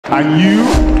And you,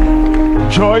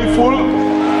 joyful,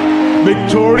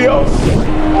 victorious,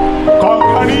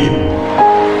 conquering,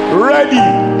 ready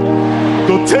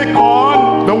to take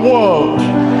on the world.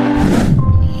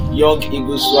 Young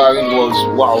Eagles Soaring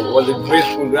was a great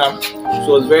program. It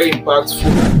was very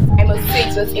impactful. I must say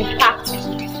it was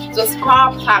impactful. It was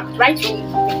power-packed right from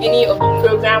the beginning of the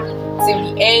program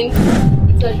till the end.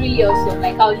 It was really awesome.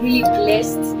 Like, I was really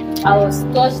blessed. I was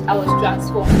touched. I was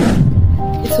transformed.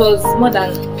 It was more than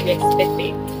we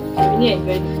expected. I really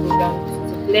enjoyed the program. It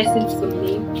was a blessing to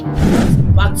me. It was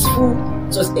impactful.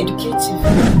 It was educative.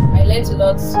 I learned a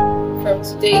lot from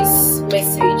today's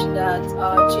message that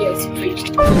our GS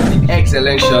preached.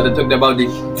 Excellent show. They talked about the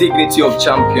dignity of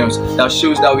champions. That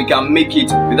shows that we can make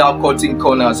it without cutting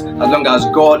corners as long as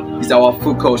God is our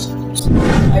focus.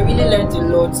 I really learned a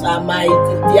lot.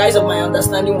 The eyes of my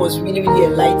understanding was really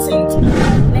enlightened.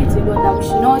 I learned a lot that we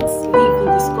should not live in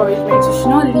discouragement. We should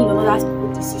not live on other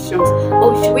people's decisions, but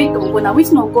we should wait on God. Now,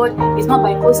 waiting on God is not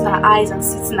by closing our eyes and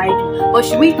sitting idle, but we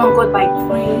should wait on God by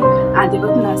praying and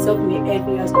developing ourselves in the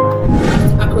areas of our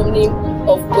life. Acronym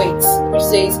of WAIT, which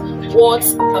says, what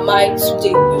am I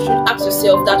today? You should ask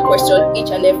yourself that question each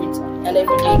and every day.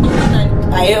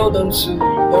 And I held on to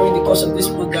during the course of this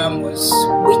program was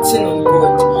waiting on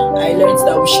God. I learned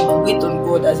that we should wait on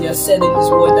God, as He has said in His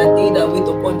word, that they that wait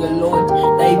upon the Lord,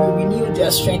 that He will renew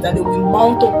their strength, and they will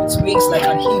mount up with wings like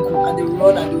an eagle, and they will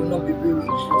run and they will not be weary.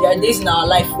 There are days in our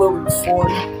life where we fall,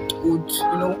 would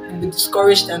be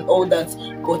discouraged and all that,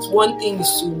 but one thing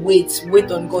is to wait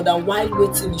on God, and while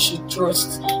waiting you should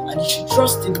trust, and you should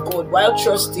trust in God. While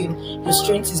trusting, your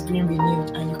strength is being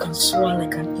renewed and you can soar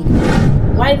like an eagle.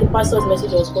 While the pastor's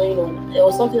message was going on, there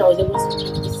was something I was able to do.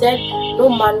 He said, no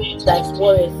man that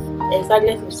worries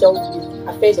entangleth himself with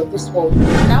affairs of this world.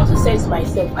 And I also said to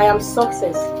myself, I am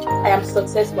successful.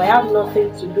 I have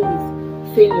nothing to do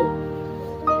with failure.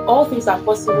 All things are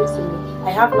possible to me.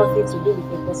 I have nothing to do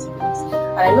with impossibility.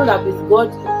 And I know that with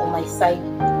God on my side,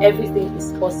 everything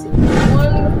is possible.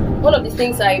 One of the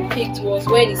things I picked was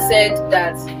when he said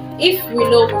that if we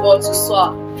know we want to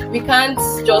soar, we can't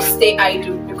just stay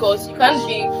idle, because you can't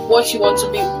be what you want to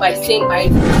be by staying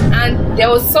idle. And there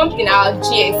was something our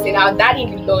GS said, our daddy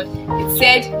in the Lord, it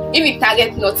said, if you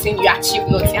target nothing, you achieve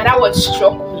nothing. And that was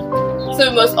struck me. So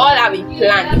we must all have a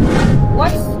plan.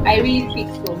 What I really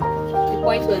picked from the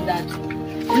point was that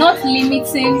not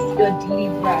limiting your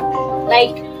deliverer.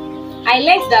 Like, I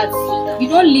learned that you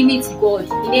don't limit God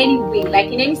in any way, like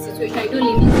in any situation, you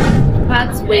don't limit.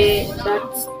 Part where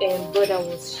that brother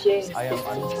was sharing. I am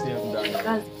untamed.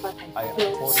 That's the part I am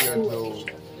 4 years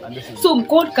old. So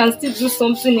God can still do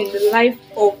something in the life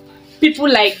of people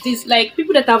like this, like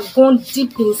people that have gone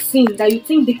deep in sin, that you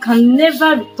think they can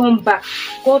never return back.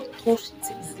 God touched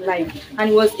his life and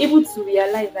he was able to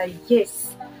realize that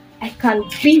yes, I can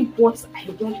be what I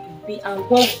want to be and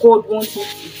what God wants me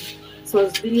to be. So it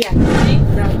was really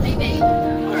amazing.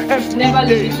 Never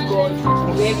leave God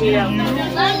wherever you are.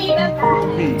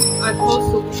 And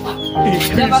also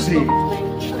never stop.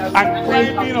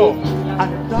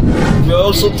 We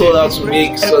also told us to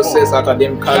make success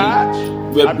academically.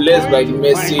 We were blessed by the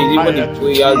message, even the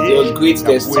prayers. There was great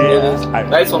testimonies,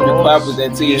 right from the choir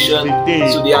presentation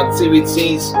to the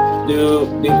activities,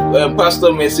 the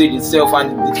pastor message itself,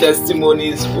 and the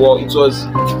testimonies. Well, it was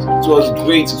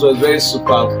great. It was very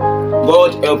superb.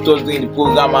 God helped us during the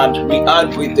program, and we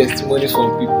had great testimonies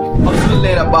from people. Also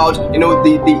learn about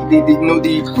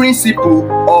the principle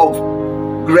of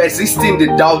resisting the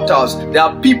doubters. There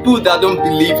are people that don't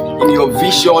believe in your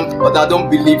vision or that don't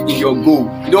believe in your goal.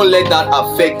 You don't let that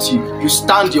affect you. You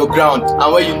stand your ground,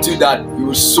 and when you do that, you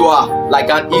will soar like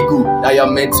an eagle that you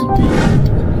are meant to be.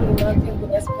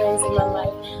 Experience in my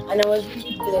life, and I was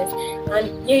really blessed. And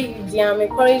yeah, I'm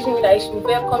encouraging you that you should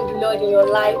welcome the Lord in your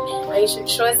life, and you should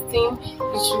trust Him.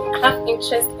 You should have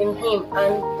interest in Him,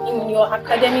 and in your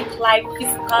academic life,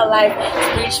 physical life,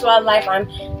 spiritual life,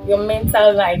 and your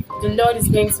mental life. The Lord is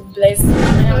going to bless you.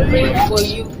 And I'm praying for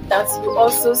you that you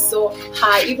also soar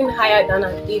high, even higher than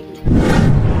an eagle.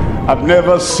 I've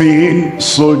never seen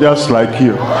soldiers like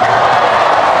you.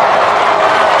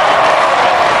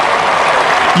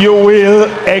 You will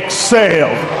excel.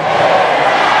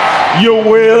 You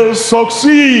will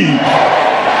succeed.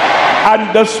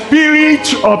 And the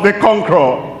spirit of the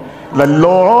conqueror, the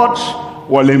Lord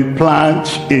will implant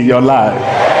in your life.